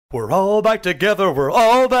We're all back together. We're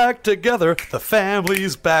all back together. The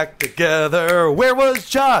family's back together. Where was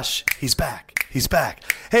Josh? He's back. He's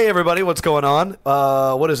back. Hey, everybody. What's going on?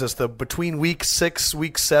 What is this? The Between Week 6,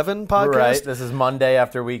 Week 7 podcast? Right. This is Monday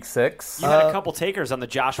after Week 6. You had a couple takers on the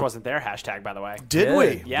Josh wasn't there hashtag, by the way. Did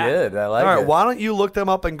we? Yeah. Good. I like it. All right. Why don't you look them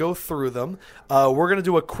up and go through them? We're going to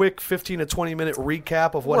do a quick 15 to 20 minute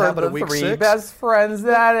recap of what happened in Week 6. We're the three best friends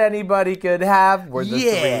that anybody could have. We're the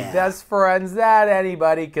three best friends that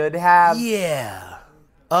anybody could have. Yeah.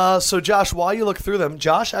 So, Josh, while you look through them,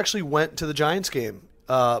 Josh actually went to the Giants game.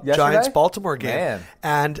 Yesterday? Giants-Baltimore game. Man.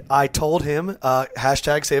 And I told him,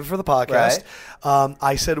 hashtag save it for the podcast. Right.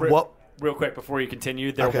 I said, Real quick, before you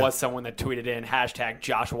continue, there was someone that tweeted in, hashtag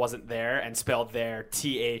Josh wasn't there, and spelled there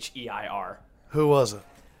T-H-E-I-R. Who was it?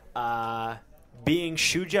 Being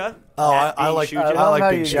Shuja. I like Shuja. I love like how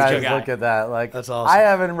being you guys Shuja look at that. Like, That's awesome. I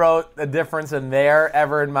haven't wrote a difference in there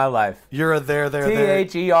ever in my life. You're a there.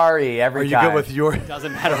 T-H-E-R-E every Are you time. good with your...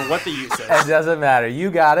 Doesn't matter what the use is. It doesn't matter. You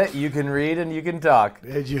got it. You can read and you can talk.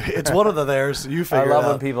 It's one of the theirs. You figure I love it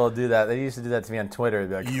out. when people do that. They used to do that to me on Twitter.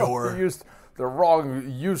 They'd be like, Your. you used the wrong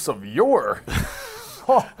use of your.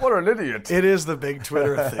 Oh, what an idiot. It is the big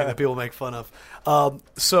Twitter thing that people make fun of.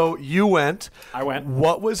 So you went. I went.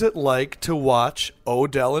 What was it like to watch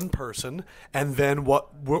Odell in person? And then what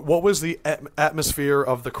was the atmosphere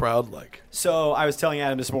of the crowd like? So I was telling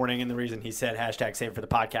Adam this morning, and the reason he said hashtag save it for the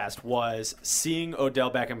podcast was seeing Odell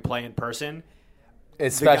Beckham play in person.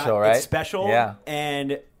 It's special, right? It's special. Yeah.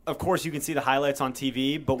 And of course, you can see the highlights on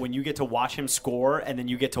TV, but when you get to watch him score and then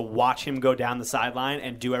you get to watch him go down the sideline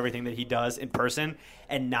and do everything that he does in person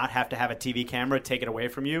and not have to have a TV camera take it away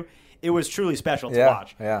from you, it was truly special to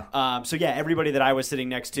watch. Yeah. So, everybody that I was sitting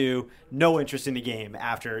next to, no interest in the game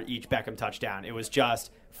after each Beckham touchdown. It was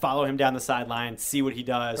just follow him down the sideline, see what he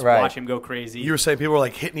does, watch him go crazy. You were saying people were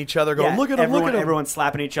like hitting each other, going, look at him, look at him. Everyone's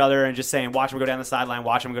slapping each other and just saying, watch him go down the sideline,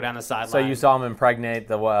 watch him go down the sideline. So you saw him impregnate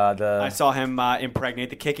the I saw him impregnate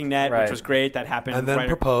the kicking net, which was great. That happened. And then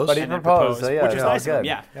propose. But he proposed, so which was nice of him,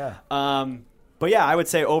 yeah. But yeah, I would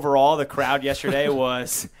say overall the crowd yesterday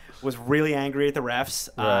was really angry at the refs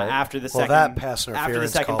after the second pass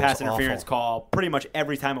interference call. Pretty much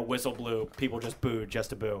every time a whistle blew, people just booed just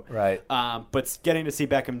to boo. Right. But getting to see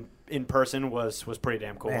Beckham in person was pretty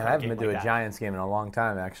damn cool. Man, I haven't been to a Giants game in a long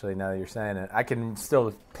time, actually, now that you're saying it. I can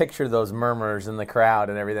still picture those murmurs in the crowd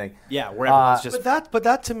and everything. Yeah, where everyone's just... But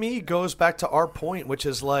that to me goes back to our point, which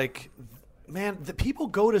is like, man, the people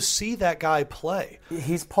go to see that guy play.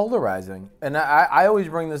 He's polarizing. And I always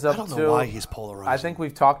bring this up, I don't know too. why he's polarizing. I think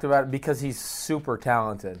we've talked about it because he's super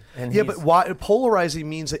talented. And but why polarizing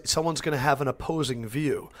means that someone's going to have an opposing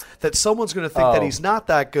view, that someone's going to think that he's not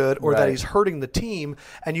that good or that he's hurting the team,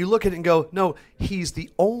 and you look at it and go, no, he's the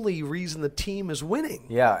only reason the team is winning.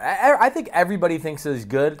 Yeah, I think everybody thinks he's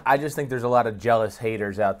good. I just think there's a lot of jealous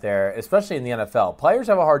haters out there, especially in the NFL. Players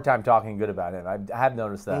have a hard time talking good about him. I have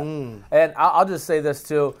noticed that. And I'll just say this,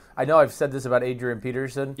 too. I know I've said this about Adrian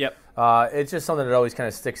Peterson. Yep. It's just something that always kind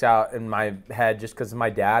of sticks out in my head just because of my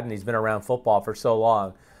dad, and he's been around football for so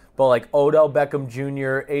long. But like Odell Beckham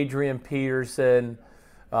Jr., Adrian Peterson,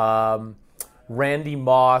 Randy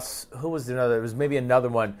Moss, who was another? It was maybe another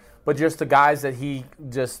one. But just the guys that he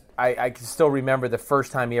just, I can still remember the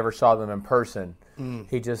first time he ever saw them in person.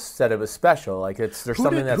 He just said it was special. Like there's something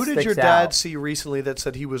that sticks out. Who did your dad see recently that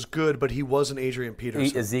said he was good, but he wasn't Adrian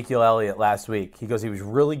Peterson? Ezekiel Elliott last week. He goes, he was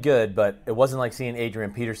really good, but it wasn't like seeing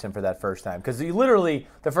Adrian Peterson for that first time. Because he literally,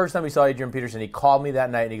 the first time he saw Adrian Peterson, he called me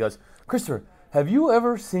that night and he goes, Christopher, have you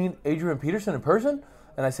ever seen Adrian Peterson in person?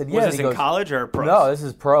 And I said, yeah. Was this in college or pros? No, this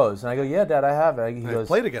is pros. And I go, yeah, Dad, I have it. He goes,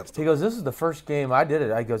 played against him. He goes, this is the first game I did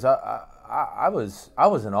it. I goes, I was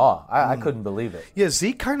in awe. I couldn't believe it. Yeah,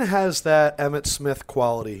 Zeke kind of has that Emmitt Smith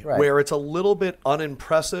quality where it's a little bit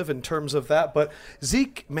unimpressive in terms of that. But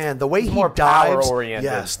Zeke, man, the way he more dives, power-oriented.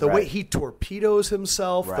 yes, the way he torpedoes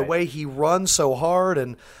himself, the way he runs so hard,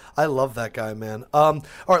 and I love that guy, man. All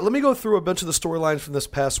right, let me go through a bunch of the storylines from this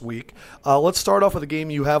past week. Let's start off with a game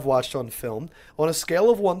you have watched on film. On a scale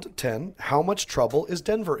of 1 to 10, how much trouble is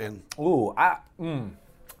Denver in? Ooh, I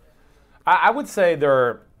would say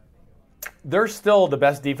they're still the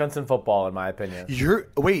best defense in football, in my opinion.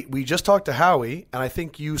 We just talked to Howie, and I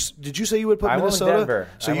think did you say you would put Minnesota? I went Denver.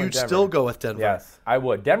 So you'd still go with Denver? Yes, I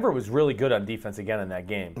would. Denver was really good on defense again in that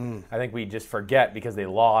game. I think we just forget because they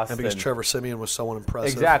lost. And because Trevor Siemian was so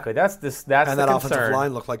impressive. Exactly. That's and the that concern. Offensive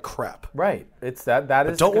line looked like crap. Right. It's that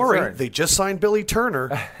is. Don't the worry, they just signed Billy Turner.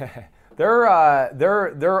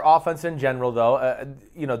 Their offense in general, though,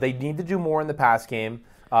 they need to do more in the pass game.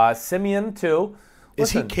 Siemian too.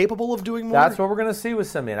 Is he capable of doing more? That's what we're going to see with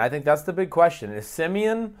Siemian. I think that's the big question. Is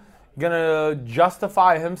Siemian going to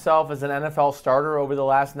justify himself as an NFL starter over the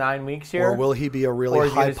last 9 weeks here? Or will he be a really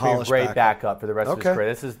high-polished great backup for the rest of his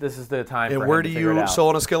career? This is the time for him to figure it out. And where do you, so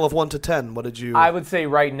on a scale of 1 to 10, what did you... I would say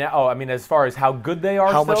right now, as far as how good they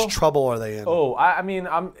are How much trouble are they in?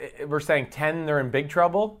 We're saying 10, they're in big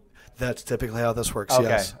trouble? That's typically how this works, okay.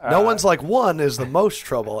 Yes. No one's like 1 is the most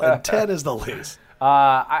trouble, and 10 is the least.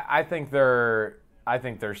 I think they're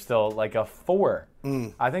still like a 4.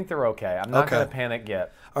 I think they're okay. I'm not going to panic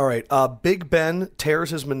yet. All right. Big Ben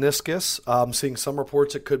tears his meniscus. I'm seeing some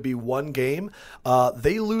reports it could be 1 game.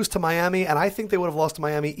 They lose to Miami, and I think they would have lost to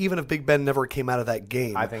Miami even if Big Ben never came out of that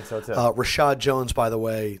game. I think so, too. Rashad Jones, by the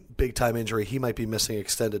way, big-time injury. He might be missing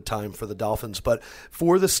extended time for the Dolphins. But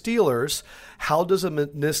for the Steelers, how does a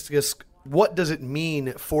meniscus – what does it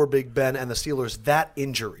mean for Big Ben and the Steelers, that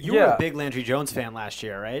injury? You were a big Landry Jones fan last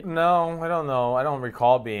year, right? No, I don't know. I don't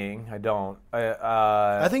recall being. I don't.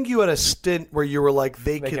 I think you had a stint where you were like,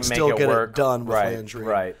 they could still get it done with Landry.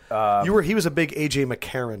 Right. He was a big A.J.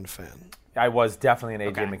 McCarron fan. I was definitely an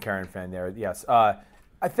A.J. McCarron fan there, yes. I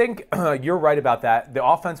think you're right about that. The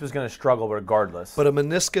offense was going to struggle regardless. But a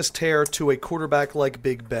meniscus tear to a quarterback like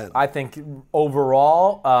Big Ben. I think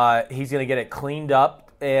overall he's going to get it cleaned up.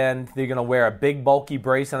 And they're going to wear a big, bulky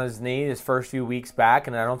brace on his knee his first few weeks back,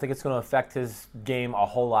 and I don't think it's going to affect his game a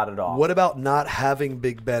whole lot at all. What about not having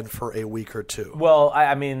Big Ben for a week or 2? Well,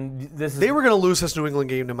 this is... They were going to lose this New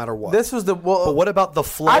England game no matter what. This was but what about the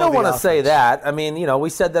flow? I don't want to say that. We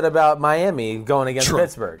said that about Miami going against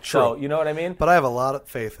Pittsburgh. True. So, you know what I mean? But I have a lot of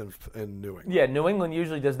faith in New England. Yeah, New England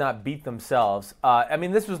usually does not beat themselves.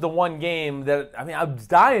 This was the one game that, I was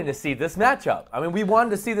dying to see this matchup. We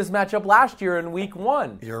wanted to see this matchup last year in week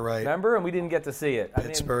 1. You're right. Remember? And we didn't get to see it.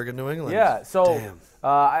 Pittsburgh and New England. Yeah, so damn.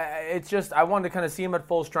 I wanted to kind of see him at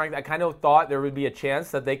full strength. I kind of thought there would be a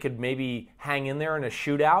chance that they could maybe hang in there in a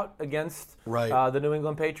shootout against the New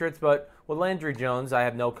England Patriots. But with Landry Jones, I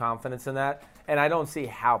have no confidence in that. And I don't see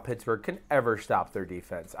how Pittsburgh can ever stop their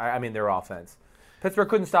defense. Their offense. Pittsburgh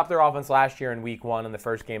couldn't stop their offense last year in week 1 in the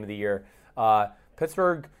first game of the year.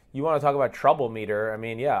 Pittsburgh... You want to talk about trouble meter?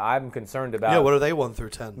 I'm concerned about... Yeah, what are they 1 through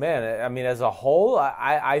 10? Man, as a whole,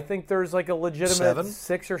 I think there's like a legitimate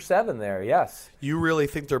 6 or 7 there, yes. You really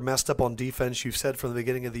think they're messed up on defense? You've said from the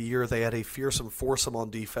beginning of the year they had a fearsome foursome on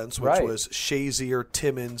defense, which was Shazier,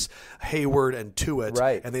 Timmons, Hayward, and Tuitt.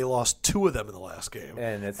 Right. And they lost 2 of them in the last game.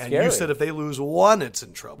 And it's scary. And you said if they lose 1, it's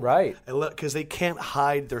in trouble. Right. Because they can't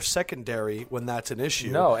hide their secondary when that's an issue.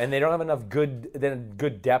 No, and they don't have enough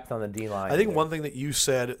good depth on the D-line. I think one thing that you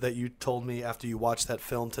said that you told me after you watched that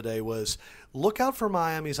film today was look out for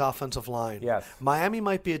Miami's offensive line. Yes. Miami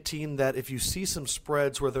might be a team that if you see some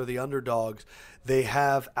spreads where they're the underdogs, they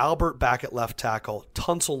have Albert back at left tackle,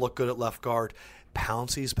 Tunsil look good at left guard,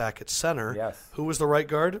 Pouncey's back at center. Yes. Who was the right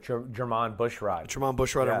guard? Jermon Bushrod. Jermon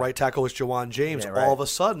Bushrod, and right tackle was Jawan James. Yeah, right. All of a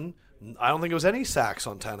sudden, I don't think it was any sacks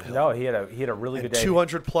on Tannehill. No, he had a really good day.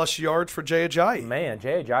 200-plus yards for Jay Ajayi. Man,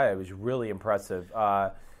 Jay Ajayi was really impressive.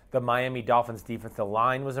 The Miami Dolphins defensive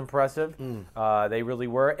line was impressive. They really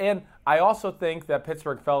were. And I also think that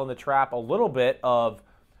Pittsburgh fell in the trap a little bit of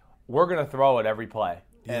we're going to throw it every play.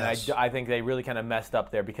 Yes. And I think they really kind of messed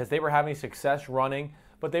up there because they were having success running,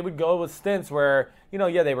 but they would go with stints where,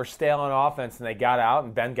 they were stale on offense and they got out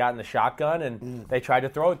and Ben got in the shotgun and they tried to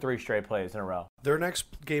throw it 3 straight plays in a row. Their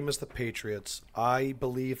next game is the Patriots. I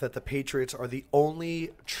believe that the Patriots are the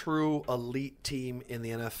only true elite team in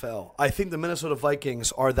the NFL. I think the Minnesota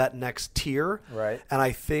Vikings are that next tier. Right. And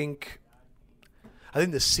I think the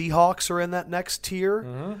Seahawks are in that next tier.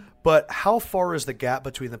 Mm-hmm. But how far is the gap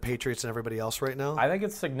between the Patriots and everybody else right now? I think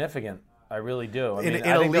it's significant. I really do. I think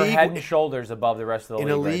league, they're head and shoulders above the rest of the league.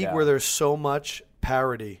 In a league right now. where there's so much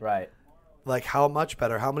parity. Right. Like, how much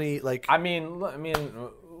better? How many,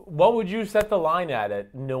 what would you set the line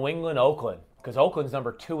at New England, Oakland? Because Oakland's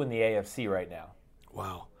number 2 in the AFC right now.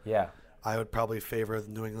 Wow. Yeah. I would probably favor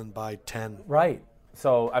New England by 10. Right.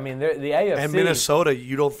 So, the AFC... And Minnesota,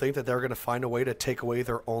 you don't think that they're going to find a way to take away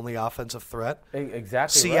their only offensive threat?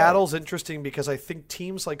 Exactly. Seattle's interesting because I think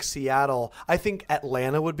teams like Seattle, I think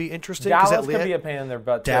Atlanta would be interesting. Dallas could be a pain in their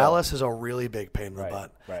butt, too. Dallas is a really big pain in the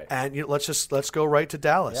butt. Right. And let's go right to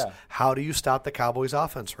Dallas. Yeah. How do you stop the Cowboys'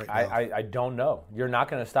 offense right now? I don't know. You're not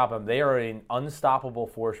going to stop them. They are an unstoppable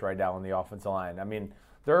force right now on the offensive line.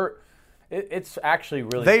 It's actually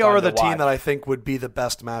really They fun are the to team watch. that I think would be the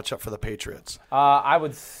best matchup for the Patriots. I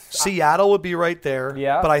would... Seattle would be right there.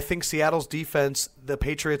 Yeah. But I think Seattle's defense, the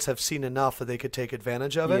Patriots have seen enough that they could take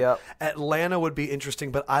advantage of it. Yep. Atlanta would be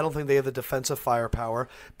interesting, but I don't think they have the defensive firepower.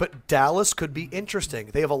 But Dallas could be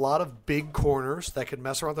interesting. They have a lot of big corners that can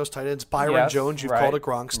mess around those tight ends. Byron Jones, you've called a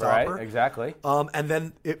Gronk stopper. Right, exactly. And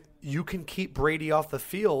then you can keep Brady off the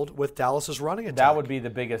field with Dallas's running attack. That would be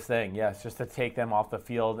the biggest thing, yes, just to take them off the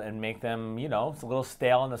field and make them, it's a little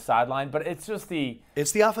stale on the sideline. But it's just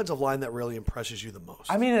It's the offensive line that really impresses you the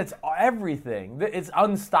most. I mean, it's everything. It's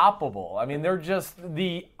unstoppable. I mean, they're just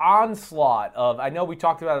the onslaught of, I know we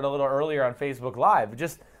talked about it a little earlier on Facebook Live,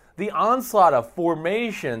 just the onslaught of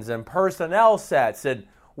formations and personnel sets, and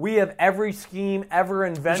we have every scheme ever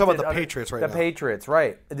invented. You're talking about the Patriots right now. The Patriots,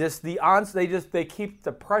 right. They keep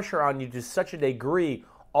the pressure on you to such a degree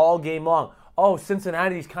all game long. Oh,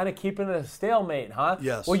 Cincinnati's kind of keeping it a stalemate, huh?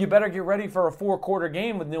 Yes. Well, you better get ready for a 4-quarter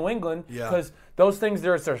game with New England because Yeah. those things,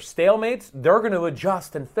 they're stalemates, they're going to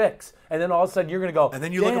adjust and fix. And then all of a sudden you're going to go, and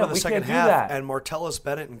then you look at the second half, that. and Martellus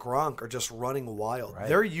Bennett and Gronk are just running wild. Right.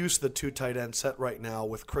 They're used to the two tight end set right now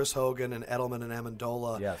with Chris Hogan and Edelman and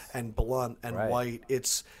Amendola and Blunt and White.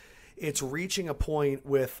 It's reaching a point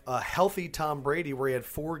with a healthy Tom Brady where he had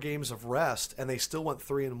 4 games of rest, and they still went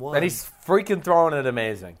 3-1. And he's freaking throwing it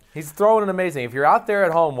amazing. He's throwing it amazing. If you're out there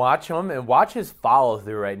at home, watch him and watch his follow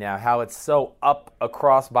through right now. How it's so up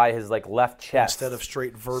across by his left chest instead of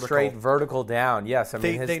straight vertical. Straight vertical down. Yes, I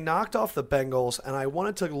mean they knocked off the Bengals, and I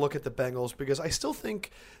wanted to look at the Bengals because I still think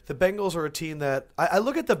the Bengals are a team that I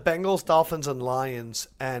look at the Bengals, Dolphins, and Lions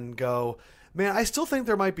and go, man, I still think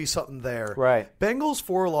there might be something there. Right. Bengals'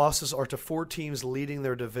 4 losses are to 4 teams leading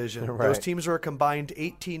their division. Right. Those teams are a combined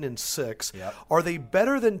 18-6. Yep. Are they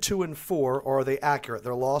better than 2-4, or are they accurate?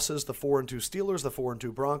 Their losses: the 4-2 Steelers, the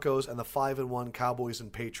 4-2 Broncos, and the 5-1 Cowboys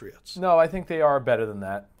and Patriots. No, I think they are better than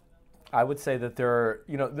that. I would say that they're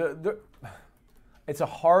it's a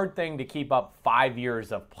hard thing to keep up 5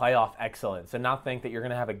 years of playoff excellence and not think that you're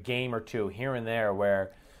going to have a game or two here and there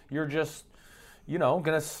where you're just going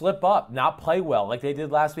to slip up, not play well like they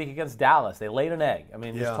did last week against Dallas. They laid an egg. I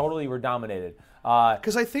mean, just totally were dominated.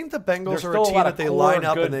 Because I think the Bengals are a team that they line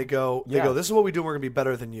up and they go, this is what we do, and we're going to be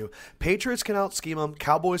better than you. Patriots can out-scheme them.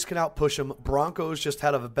 Cowboys can out-push them. Broncos just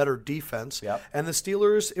had a better defense. Yep. And the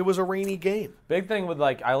Steelers, it was a rainy game. Big thing with,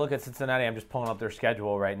 I look at Cincinnati, I'm just pulling up their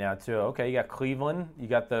schedule right now, too. Okay, you got Cleveland, you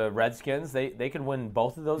got the Redskins. They can win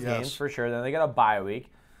both of those games for sure. Then they got a bye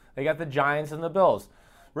week. They got the Giants and the Bills.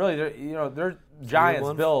 Really, they're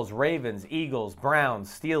Giants, Bills, Ravens, Eagles, Browns,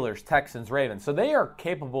 Steelers, Texans, Ravens. So they are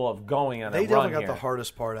capable of going on a run here. They definitely got the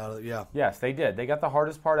hardest part out of it, yeah. Yes, they did. They got the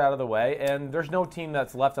hardest part out of the way, and there's no team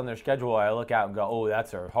that's left on their schedule where I look out and go, oh,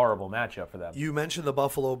 that's a horrible matchup for them. You mentioned the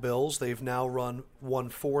Buffalo Bills. They've now won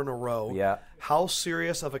 4 in a row. Yeah. How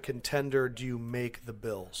serious of a contender do you make the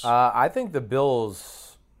Bills? I think the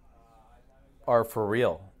Bills are for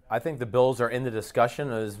real. I think the Bills are in the discussion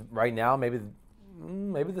as right now maybe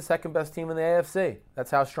the second best team in the AFC.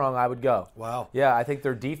 That's how strong I would go. Wow. Yeah, I think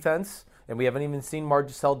their defense, and we haven't even seen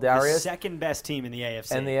Marcel Darius. The second best team in the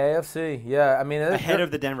AFC. In the AFC, yeah. I mean, ahead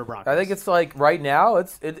of the Denver Broncos. I think it's right now.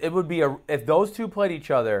 It would be if those two played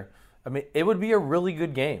each other. I mean, it would be a really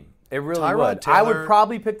good game. It really Tyrod would. Taylor, I would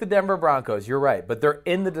probably pick the Denver Broncos. You're right, but they're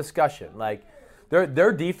in the discussion.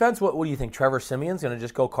 Their defense. What do you think? Trevor Simeon's going to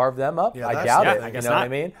just go carve them up? Yeah, I doubt it. I You know what I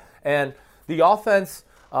mean? And the offense.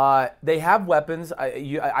 They have weapons.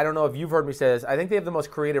 I don't know if you've heard me say this. I think they have the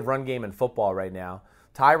most creative run game in football right now.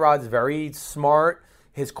 Tyrod's very smart.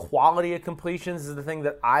 His quality of completions is the thing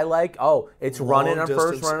that I like. Oh, it's running on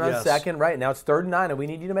first, running on second. Right, now it's 3rd and 9, and we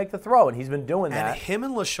need you to make the throw, and he's been doing that. And him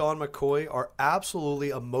and LaShawn McCoy are absolutely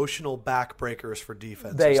emotional backbreakers for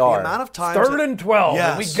defense. They are. The amount of times 3rd and 12, yes.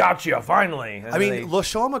 and we got you, finally. I mean,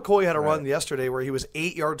 LaShawn McCoy had a run yesterday where he was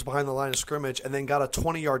 8 yards behind the line of scrimmage and then got a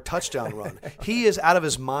 20-yard touchdown run. He is out of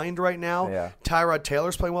his mind right now. Yeah. Tyrod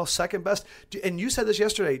Taylor's playing well, second best. And you said this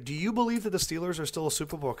yesterday. Do you believe that the Steelers are still a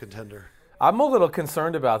Super Bowl contender? I'm a little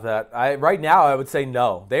concerned about that. Right now, I would say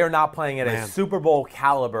no. They are not playing at a Super Bowl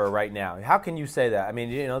caliber right now. How can you say that? I mean,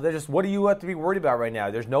 they're just. What do you have to be worried about right now?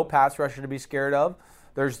 There's no pass rusher to be scared of.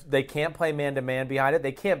 They can't play man-to-man behind it.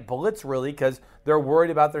 They can't blitz really because they're worried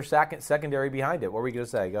about their secondary behind it. What were you going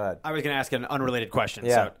to say? Go ahead. I was going to ask an unrelated question.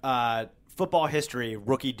 Yeah. So, football history,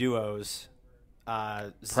 rookie duos,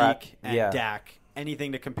 Zeke and Dak.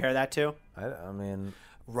 Anything to compare that to? I mean,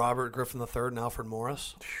 Robert Griffin III and Alfred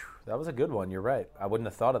Morris. That was a good one. You're right. I wouldn't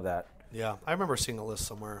have thought of that. Yeah, I remember seeing a list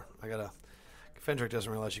somewhere. Fendrick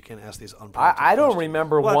doesn't realize you can't ask these unprompted I don't questions.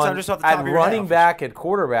 remember one at running back, at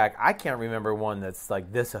quarterback. I can't remember one that's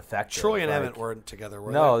like this effective. Troy and Emmett weren't together,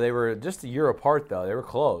 were no, they? they were just a year apart, though. They were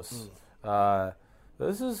close.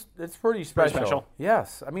 It's pretty special. Pretty special.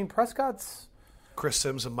 Yes. I mean, Prescott's... Chris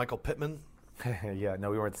Sims and Michael Pittman. Yeah,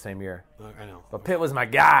 no, we weren't the same year. I know. But Pitt was my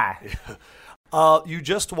guy. You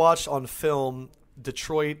just watched on film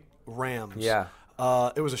Detroit Rams. Yeah.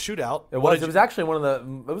 It was a shootout. It was actually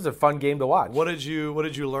it was a fun game to watch. What did you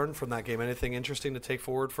learn from that game? Anything interesting to take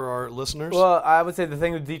forward for our listeners? Well, I would say the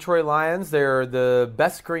thing with Detroit Lions, they're the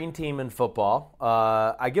best screen team in football.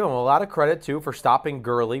 I give them a lot of credit too for stopping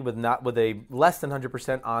Gurley with a less than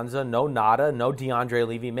 100% Anza, no Nada, no DeAndre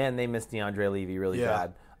Levy. Man, they missed DeAndre Levy really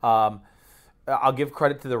bad. I'll give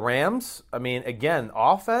credit to the Rams. I mean, again,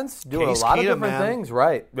 offense doing a lot of different things.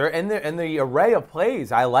 Right. They're in the array of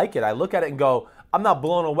plays. I like it. I look at it and go, I'm not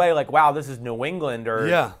blown away like, wow, this is New England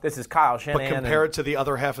or this is Kyle Shanahan. But compared to the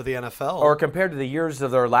other half of the NFL. Or compared to the years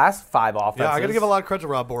of their last 5 offenses. Yeah, I got to give a lot of credit to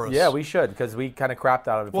Rob Boras. Yeah, we should because we kind of crapped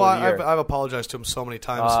out before the year. I've apologized to him so many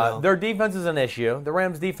times now. Their defense is an issue. The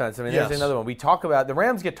Rams' defense. I mean, there's another one. The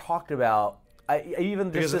Rams get talked about.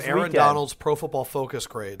 Even because this Aaron weekend. Donald's Pro Football Focus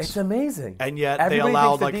grades. It's amazing. And yet everybody they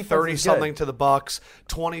allowed like 30-something to the Bucks,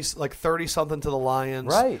 30-something to the Lions.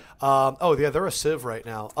 Right. They're a sieve right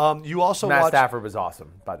now. You also Matt watched... Stafford was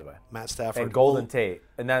awesome, by the way. Matt Stafford. And Golden Tate.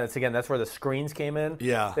 And that's where the screens came in.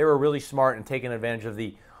 Yeah. They were really smart and taking advantage of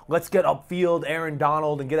the let's get upfield Aaron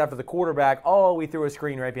Donald and get after the quarterback. Oh, we threw a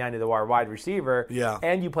screen right behind the wide receiver. Yeah.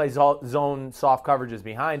 And you play zone soft coverages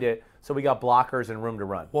behind it. So we got blockers and room to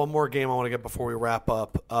run. One more game I want to get before we wrap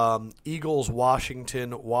up. Eagles,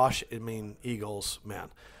 Washington. Eagles, man.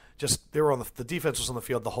 Just they were on the defense was on the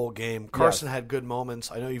field the whole game. Carson had good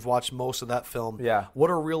moments. I know you've watched most of that film. Yeah.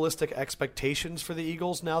 What are realistic expectations for the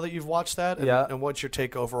Eagles now that you've watched that? And what's your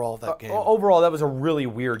take overall of that game? Overall, that was a really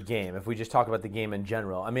weird game. If we just talk about the game in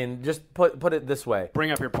general, I mean, just put it this way.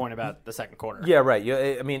 Bring up your point about the second quarter. Yeah,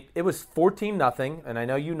 right. I mean, it was 14-0, and I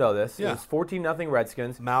know you know this. Yeah. It was 14-0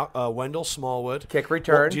 Redskins. Wendell Smallwood kick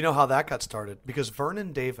return. Well, do you know how that got started? Because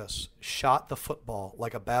Vernon Davis shot the football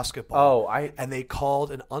like a basketball. And they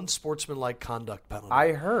called an unsportsmanlike conduct penalty.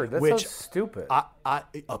 I heard. That's so stupid.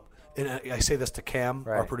 And I say this to Cam,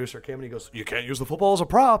 our producer Cam, and he goes, "You can't use the football as a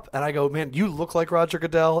prop." And I go, "Man, you look like Roger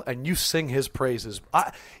Goodell, and you sing his praises.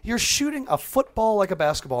 You're shooting a football like a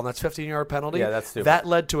basketball, and that's 15-yard penalty." Yeah, that's stupid. That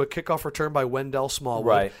led to a kickoff return by Wendell Smallwood.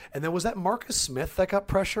 Right. And then was that Marcus Smith that got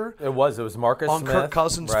pressure? It was Marcus on Smith. Kirk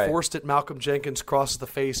Cousins, forced it. Malcolm Jenkins crosses the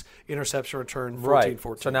face, interception return,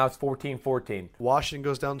 14-14. So now it's 14-14. Washington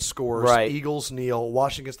goes down, scores. Eagles kneel.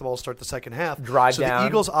 Washington gets the ball to start the second half. Drive so down. The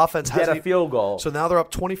Eagles offense has a field goal. So now they're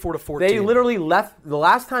up 24-14. They literally left the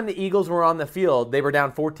last time the Eagles were on the field, they were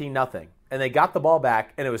down 14-0. And they got the ball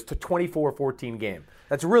back, and it was 24-14 game.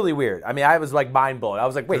 That's really weird. I mean, I was like mind blown. I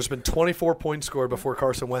was like, wait. There's been 24 points scored before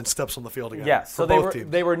Carson Wentz steps on the field again. Yeah, so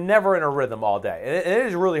they were never in a rhythm all day. And it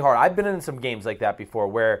is really hard. I've been in some games like that before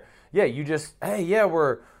where, you just,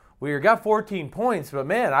 we got 14 points, but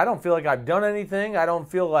man, I don't feel like I've done anything. I don't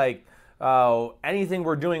feel like anything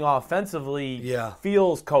we're doing offensively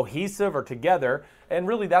feels cohesive or together. And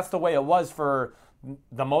really, that's the way it was for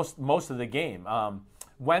the most of the game.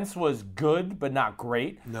 Wentz was good, but not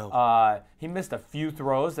great. No. He missed a few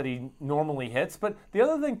throws that he normally hits. But the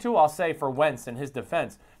other thing, too, I'll say for Wentz in his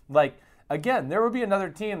defense, again, there would be another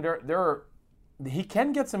team. He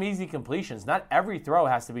can get some easy completions. Not every throw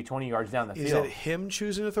has to be 20 yards down the field. Is it him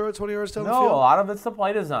choosing to throw it 20 yards down the field? field? No, a lot of it's the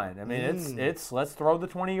play design. I mean, it's let's throw the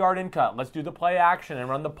 20-yard in cut. Let's do the play action and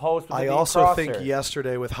run the post with the deep crosser. Think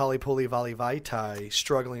yesterday with Halipuli Valivaitai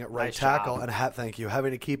struggling at right tackle and having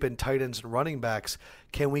to keep in tight ends and running backs,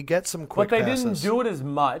 can we get some quick passes? But they didn't do it as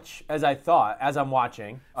much as I thought as I'm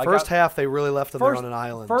watching. First half, they really left them there on an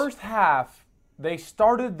island. First half, they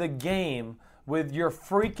started the game with your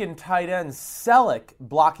freaking tight end Selleck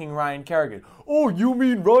blocking Ryan Kerrigan. Oh, you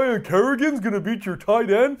mean Ryan Kerrigan's going to beat your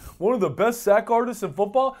tight end? One of the best sack artists in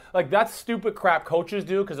football? That's stupid crap coaches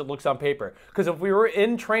do because it looks on paper. Because if we were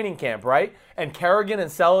in training camp, right, and Kerrigan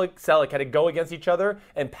and Selleck had to go against each other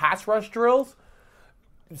in pass rush drills,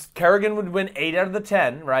 Kerrigan would win 8 out of the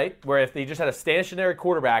 10, right? Where if they just had a stationary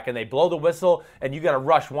quarterback and they blow the whistle and you got to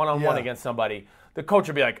rush one-on-one against somebody, the coach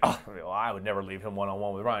would be like, I would never leave him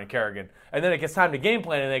one-on-one with Ryan Kerrigan. And then it gets time to game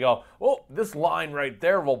plan, and they go, this line right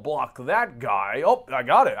there will block that guy. Oh, I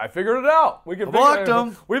got it. I figured it out. We blocked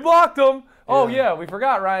him. We blocked him. Oh, yeah, we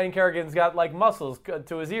forgot Ryan Kerrigan's got, muscles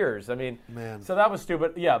to his ears. I mean, so that was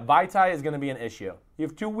stupid. Yeah, Vaitai is going to be an issue. You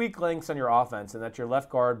have 2 weak links on your offense, and that's your left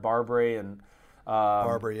guard, Barbary, and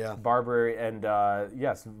Barbary, and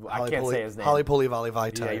yes, I can't say his name. Halipuli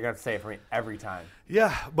Valivaitai. Yeah, you're going to have to say it for me every time.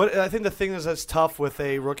 Yeah, but I think the thing that's tough with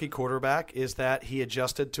a rookie quarterback is that he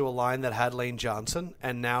adjusted to a line that had Lane Johnson,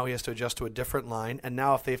 and now he has to adjust to a different line. And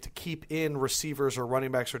now if they have to keep in receivers or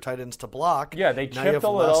running backs or tight ends to block, they chipped a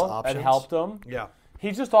little and helped him. Yeah.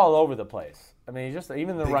 He's just all over the place. I mean, just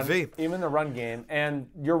even the run game, and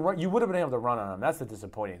you would have been able to run on him. That's the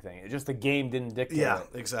disappointing thing. It's just the game didn't dictate it. Yeah,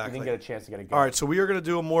 exactly. You didn't get a chance to get a game. All right, so we are going to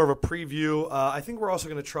do more of a preview. I think we're also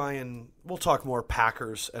going to try and we'll talk more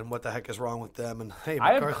Packers and what the heck is wrong with them. And hey,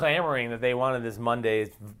 I am clamoring that they wanted this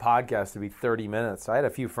Monday's podcast to be 30 minutes. I had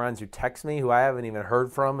a few friends who text me who I haven't even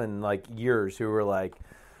heard from in like years who were like,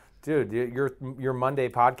 "Dude, your Monday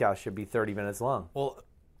podcast should be 30 minutes long." Well.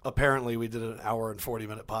 Apparently, we did an hour and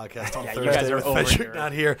 40-minute podcast on Thursday. You guys are with over Fedrick here.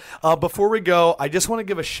 not here. Before we go, I just want to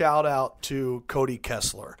give a shout-out to Cody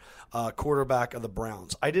Kessler, quarterback of the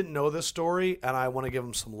Browns. I didn't know this story, and I want to give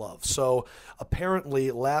him some love. So, apparently,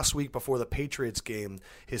 last week before the Patriots game,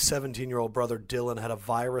 his 17-year-old brother Dylan had a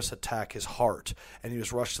virus attack his heart, and he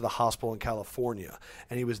was rushed to the hospital in California.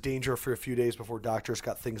 And he was dangerous for a few days before doctors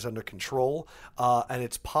got things under control. And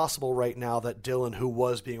it's possible right now that Dylan, who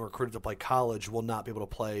was being recruited to play college, will not be able to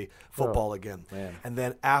play football again. Man. And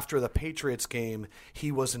then after the Patriots game,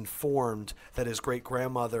 he was informed that his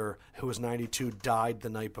great-grandmother, who was 92, died the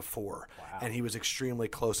night before. Wow. And he was extremely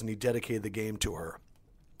close, and he dedicated the game to her.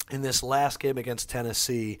 In this last game against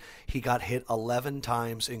Tennessee, he got hit 11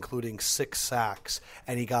 times, including 6 sacks,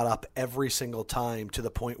 and he got up every single time to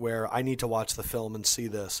the point where I need to watch the film and see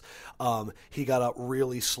this. He got up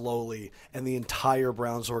really slowly, and the entire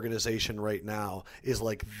Browns organization right now is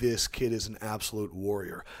like, this kid is an absolute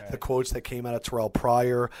warrior. Okay. The quotes that came out of Terrell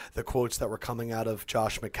Pryor, the quotes that were coming out of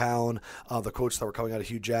Josh McCown, the quotes that were coming out of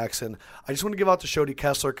Hugh Jackson. I just want to give out to Cody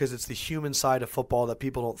Kessler because it's the human side of football that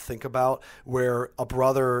people don't think about, where a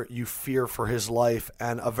brother you fear for his life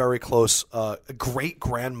and a very close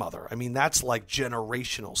great-grandmother. I mean, that's like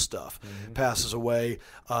generational stuff. Passes away.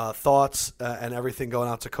 Thoughts and everything going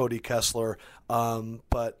out to Cody Kessler.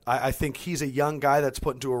 But I think he's a young guy that's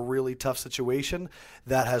put into a really tough situation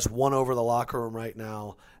that has won over the locker room right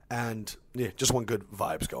now. And just one good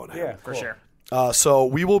vibes going on. Yeah, For sure. So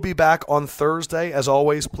we will be back on Thursday. As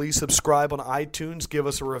always, please subscribe on iTunes. Give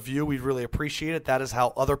us a review. We'd really appreciate it. That is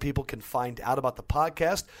how other people can find out about the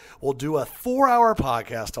podcast. We'll do a 4-hour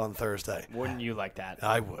podcast on Thursday. Wouldn't you like that?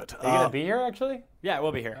 I would. Are you going to be here, actually? Yeah,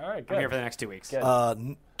 we'll be here. All right, good. I'm here for the next 2 weeks.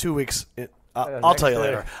 Good. 2 weeks. I'll tell you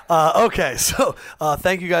later. Okay, so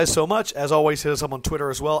thank you guys so much. As always, hit us up on Twitter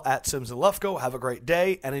as well, at Sims and Lefkoe. Have a great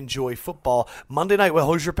day and enjoy football. Monday night, well,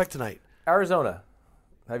 who's your pick tonight? Arizona.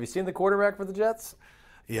 Have you seen the quarterback for the Jets?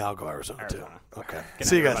 Yeah, I'll go Arizona. Too. Okay. Good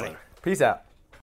See you night, guys everybody. later. Peace out.